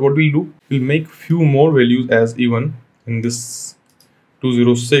 So what we'll do, we'll make few more values as even in this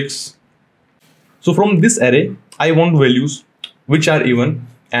 206. So from this array I want values which are even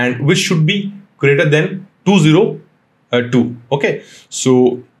and which should be greater than 202. Okay,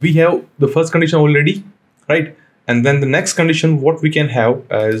 so we have the first condition already, right? And then the next condition what we can have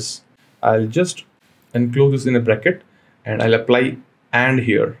is, I'll just enclose this in a bracket and I'll apply and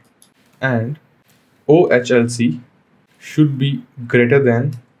here, and OHLC should be greater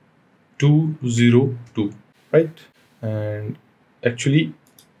than 202, right? And actually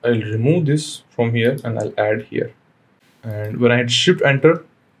I'll remove this from here and I'll add here, and when I hit shift enter,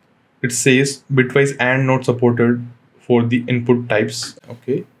 it says bitwise and not supported for the input types.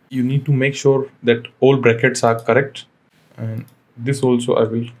 Okay, you need to make sure that all brackets are correct, and this also I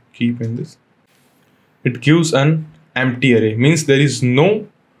will keep in this. It gives an empty array, means there is no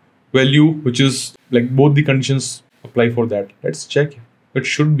value which is like both the conditions apply for that. Let's check, it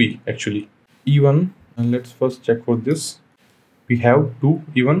should be actually even, and let's first check for this. We have 2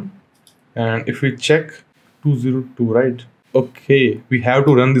 even, and if we check 202, right? Okay, we have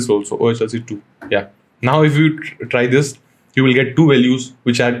to run this also, OHLC2. Yeah, now if you try this, you will get two values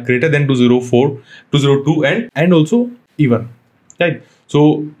which are greater than 204, 202 and also even, right?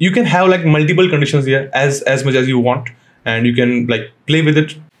 So you can have like multiple conditions here as much as you want, and you can like play with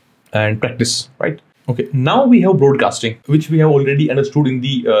it and practice, right? Okay, now we have broadcasting, which we have already understood in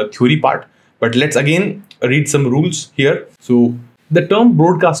the theory part, but let's again read some rules here. So the term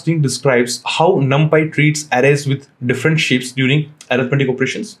broadcasting describes how NumPy treats arrays with different shapes during arithmetic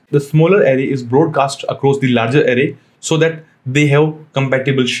operations. The smaller array is broadcast across the larger array so that they have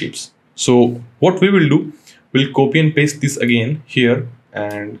compatible shapes. So what we will do, we'll copy and paste this again here,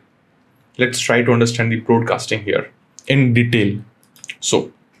 and let's try to understand the broadcasting here in detail.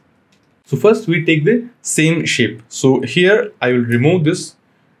 So first we take the same shape. So here I will remove this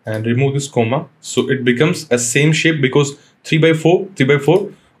and remove this comma, so it becomes a same shape because 3 by 4,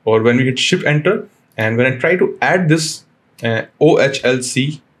 or when we hit shift enter, and when I try to add this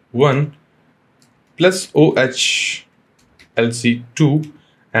OHLC1 plus OHLC2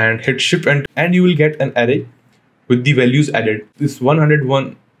 and hit shift enter, and you will get an array with the values added. This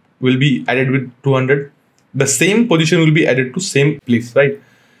 101 will be added with 200. The same position will be added to same place, right?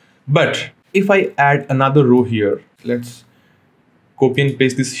 But if I add another row here, let's copy and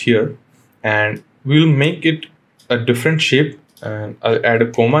paste this here, and we'll make it a different shape, and I'll add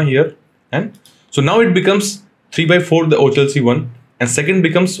a comma here, and so now it becomes 3 by 4 the OHLC1, and second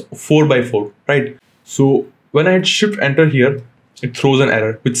becomes 4 by 4, right? So when I hit shift enter here, it throws an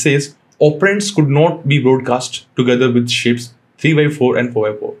error which says operands could not be broadcast together with shapes 3 by 4 and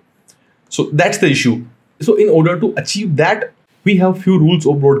 4 by 4. So that's the issue. So in order to achieve that, we have few rules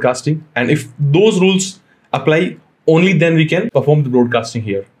of broadcasting, and if those rules apply, only then we can perform the broadcasting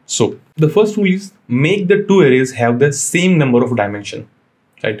here. So the first rule is make the two arrays have the same number of dimension,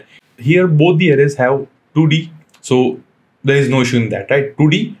 right? Here both the arrays have 2D, so there is no issue in that, right?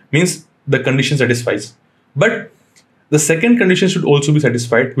 2D means the condition satisfies. But the second condition should also be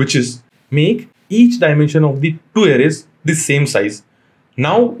satisfied, which is make each dimension of the two arrays the same size.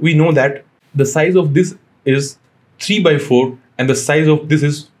 Now we know that the size of this is 3 by 4 and the size of this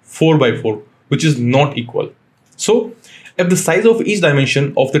is 4 by 4, which is not equal. So if the size of each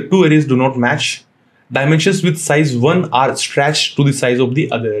dimension of the two arrays do not match, dimensions with size 1 are stretched to the size of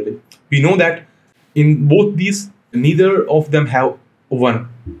the other array. We know that in both these, neither of them have 1,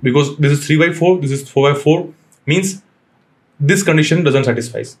 because this is 3 by 4, this is 4 by 4, means this condition doesn't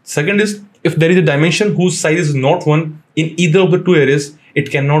satisfy. Second is, if there is a dimension whose size is not 1 in either of the two arrays, it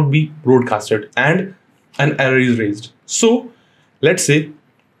cannot be broadcasted and an error is raised. So let's say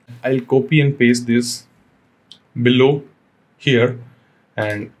I'll copy and paste this below here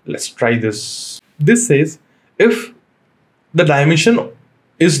and let's try this. This says if the dimension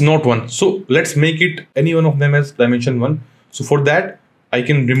is not 1, so let's make it any one of them as dimension 1. So for that I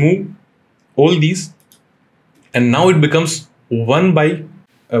can remove all these and now it becomes 1 by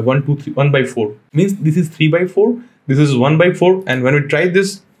 1, 2, 3, 1 by 4, means this is 3 by 4, this is 1 by 4, and when we try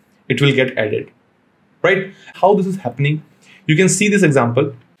this it will get added, right? How this is happening, you can see this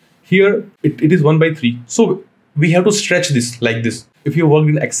example here. It is 1 by 3, so we have to stretch this like this. If you worked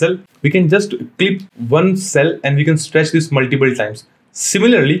in Excel, we can just click one cell and we can stretch this multiple times.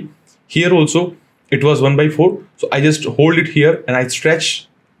 Similarly here also it was 1 by 4, so I just hold it here and I stretch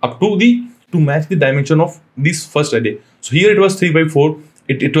up to match the dimension of this first array. So here it was 3 by 4,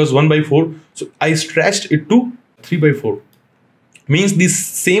 it was 1 by 4, so I stretched it to 3 by 4, means the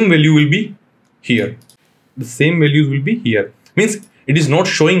same value will be here. The same values will be here, means it is not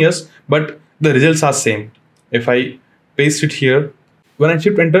showing us, but the results are same. If I paste it here, when I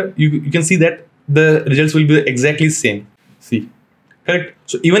shift enter, you can see that the results will be exactly same. See, correct?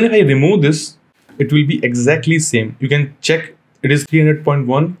 So even if I remove this, it will be exactly same. You can check, it is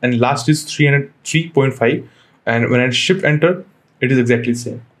 300.1 and last is 303.5, and when I shift enter, it is exactly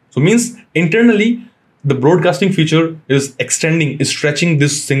same. So means internally the broadcasting feature is stretching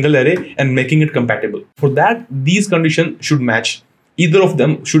this single array and making it compatible. For that, these conditions should match. Either of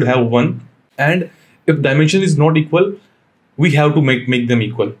them should have 1, and if dimension is not equal, we have to make them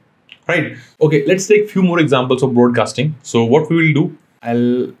equal, right? Okay, let's take few more examples of broadcasting. So what we will do,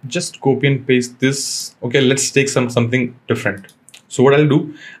 I'll just copy and paste this. Okay, let's take something different. So what I'll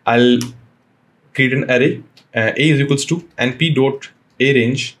do, I'll create an array, a is equals to np dot a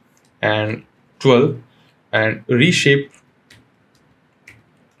range and 12, and reshape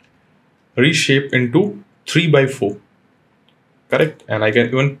into 3 by 4, correct? And I can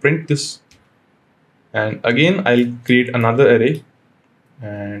even print this, and again I'll create another array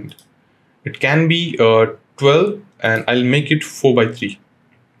and it can be 12 and I'll make it 4 by 3,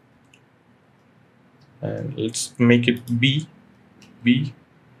 and let's make it b,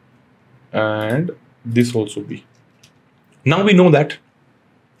 and this also b. Now we know that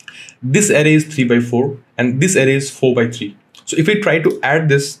this array is 3 by 4 and this array is 4 by 3. So if we try to add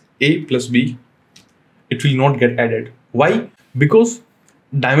this a plus b, it will not get added. Why? Because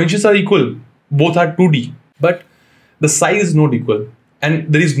dimensions are equal, both are 2D, but the size is not equal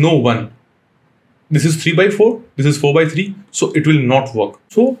and there is no 1. This is 3 by 4, this is 4 by 3, so it will not work.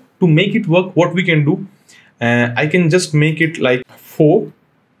 So to make it work, what we can do, I can just make it like 4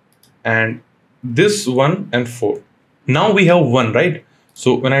 and this 1 and 4. Now we have 1, right?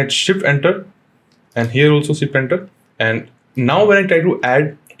 So when I shift enter and here also shift enter, and now when I try to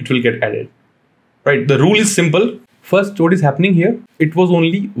add, it will get added, right? The rule is simple. First, what is happening here? It was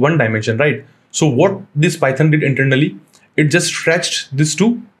only one dimension, right? So what this Python did internally, it just stretched this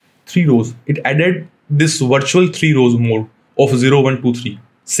to 3 rows. It added this virtual 3 rows more of 0, 1, 2, 3.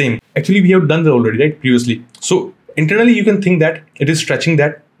 Same. Actually, we have done that already, right? Previously. So internally, you can think that it is stretching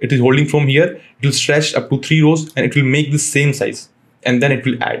that. It is holding from here. It will stretch up to 3 rows and it will make the same size. And then it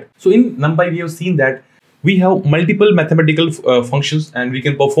will add. So in NumPy, we have seen that we have multiple mathematical functions and we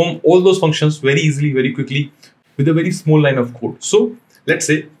can perform all those functions very easily, very quickly with a very small line of code. So let's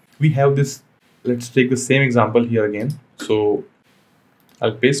say we have this, let's take the same example here again. So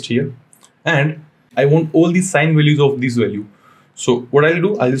I'll paste here and I want all the sign values of this value. So what I'll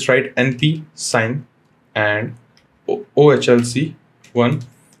do, I'll just write np sign and ohlc 1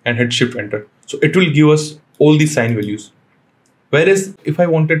 and hit shift enter. So it will give us all the sign values. Whereas if I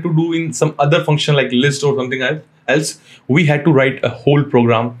wanted to do in some other function like list or something else, we had to write a whole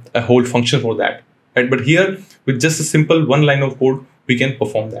program, a whole function for that, right? But here with just a simple one line of code, we can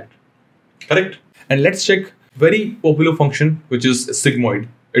perform that, correct? And let's check very popular function, which is sigmoid.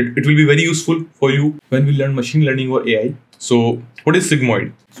 It will be very useful for you when we learn machine learning or AI. So what is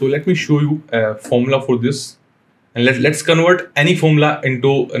sigmoid? So let me show you a formula for this. And let's convert any formula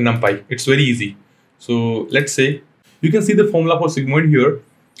into a NumPy. It's very easy. So let's say you can see the formula for sigmoid here.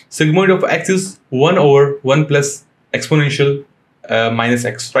 Sigmoid of x is 1 over 1 plus exponential minus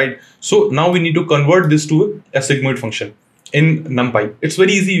x, right? So now we need to convert this to a sigmoid function in NumPy. It's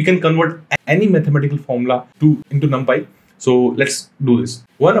very easy. You can convert any mathematical formula into NumPy. So let's do this.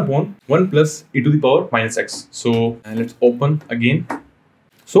 1 upon 1 plus e to the power minus x. So and let's open again.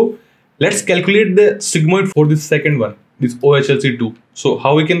 So let's calculate the sigmoid for this second one, this OHLC2. So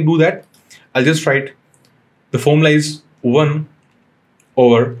how we can do that? I'll just write the formula is 1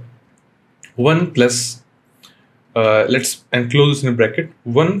 over 1 plus, let's enclose this in a bracket,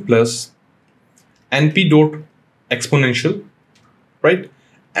 1 plus np dot exponential, right?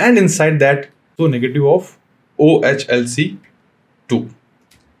 And inside that, so negative of OHLC2,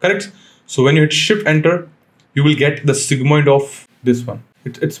 correct? So when you hit shift enter, you will get the sigmoid of this one.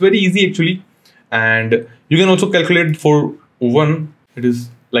 It's very easy actually. And you can also calculate for 1, it is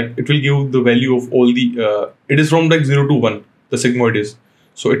like, it will give the value of all the, it is from like 0 to 1, the sigmoid is.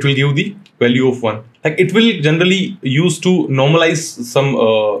 So it will give the value of 1. Like it will generally use to normalize some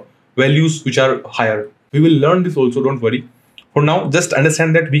values which are higher. We will learn this also, don't worry. For now, just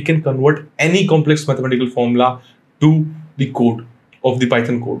understand that we can convert any complex mathematical formula to the code of the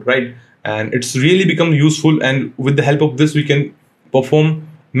Python code, right? And it's really become useful, and with the help of this, we can perform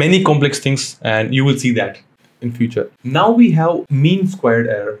many complex things, and you will see that in future. Now we have mean squared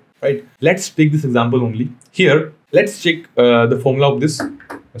error, right? Let's take this example only. Here, let's check the formula of this.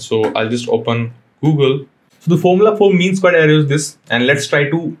 So I'll just open Google. So the formula for mean squared error is this, and let's try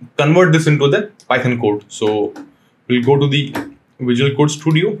to convert this into the Python code. So we'll go to the Visual Code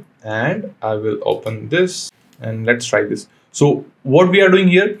Studio and I will open this and let's try this. So what we are doing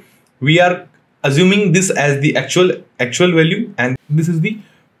here, we are assuming this as the actual value, and this is the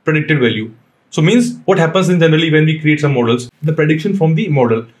predicted value. So means what happens in generally when we create some models, the prediction from the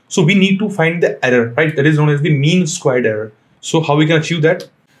model. So we need to find the error, right? That is known as the mean squared error. So how we can achieve that?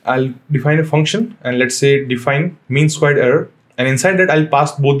 I'll define a function and let's say define mean squared error. And inside that I'll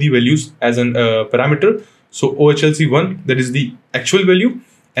pass both the values as an parameter. So OHLC1, that is the actual value,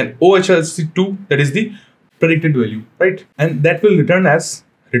 and OHLC2, that is the predicted value, right? And that will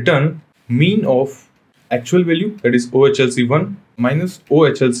return mean of actual value, that is OHLC1 minus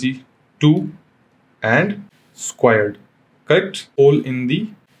OHLC2 and squared, correct? All in the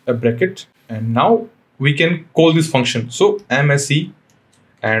bracket. And now we can call this function. So MSE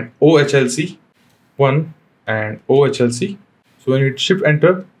and OHLC1 and OHLC. So when you hit shift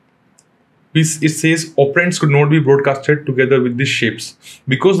enter, it says operands could not be broadcasted together with these shapes.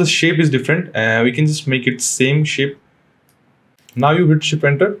 Because the shape is different, we can just make it same shape. Now you hit shift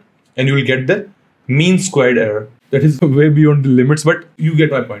enter and you will get the mean squared error. That is way beyond the limits, but you get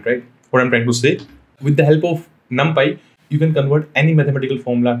my point, right? What I'm trying to say. With the help of NumPy, you can convert any mathematical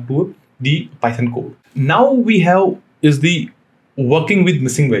formula to the Python code. Now we have is the working with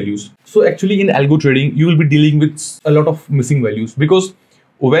missing values. So actually in algo trading, you will be dealing with a lot of missing values, because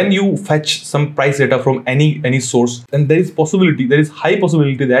when you fetch some price data from any source, then there is high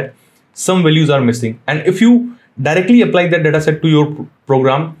possibility that some values are missing. And if you directly apply that data set to your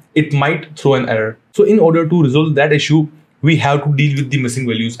program, it might throw an error. So in order to resolve that issue, we have to deal with the missing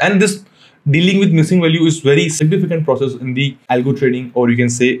values. And this dealing with missing value is very significant process in the algo trading, or you can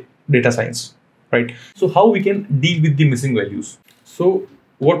say data science, right? So how we can deal with the missing values? So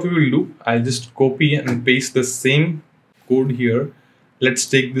what we will do, I'll just copy and paste the same code here. Let's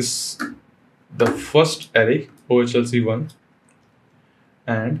take this, the first array, OHLC1,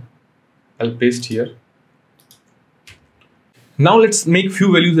 and I'll paste here. Now let's make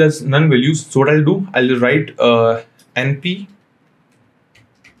few values as none values. So what I'll do, I'll write np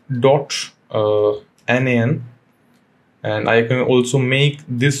dot nan, and I can also make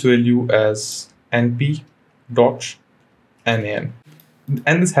this value as np dot nan.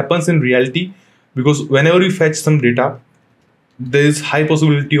 And this happens in reality because whenever we fetch some data, there is high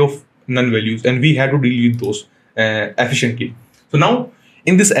possibility of none values, and we have to deal with those efficiently. So now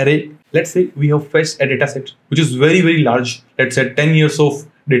in this array, let's say we have fetched a data set which is very, very large. Let's say 10 years of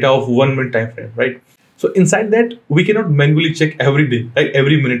data of 1 minute time frame, right? So inside that, we cannot manually check every day, right?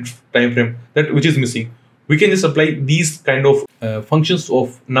 Every minute time frame that which is missing. We can just apply these kind of functions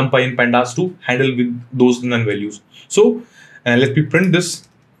of NumPy and pandas to handle with those none values. So let me print this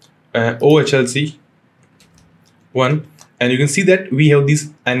OHLC1, and you can see that we have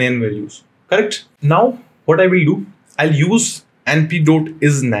these nan values, correct? Now what I will do, I'll use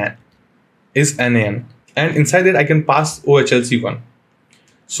np.isNan, and inside that I can pass OHLC1.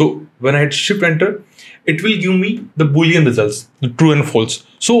 So when I hit shift enter, it will give me the Boolean results, the true and false.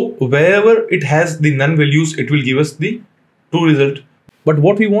 So wherever it has the none values, it will give us the true result. But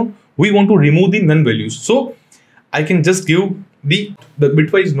what we want to remove the none values. So I can just give the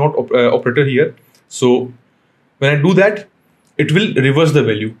bitwise not operator here. So when I do that, it will reverse the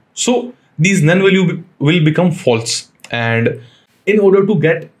value. So these none value will become false. And in order to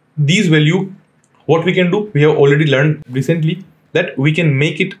get these value, what we can do, we have already learned recently that we can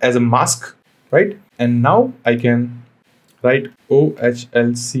make it as a mask, right? And now I can write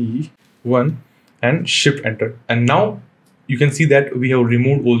OHLC1 and shift enter. And now you can see that we have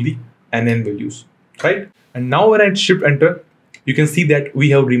removed all the NN values, right? And now when I shift enter, you can see that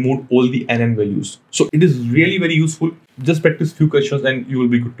we have removed all the NN values. So it is really very useful. Just practice few questions and you will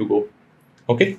be good to go. Okay.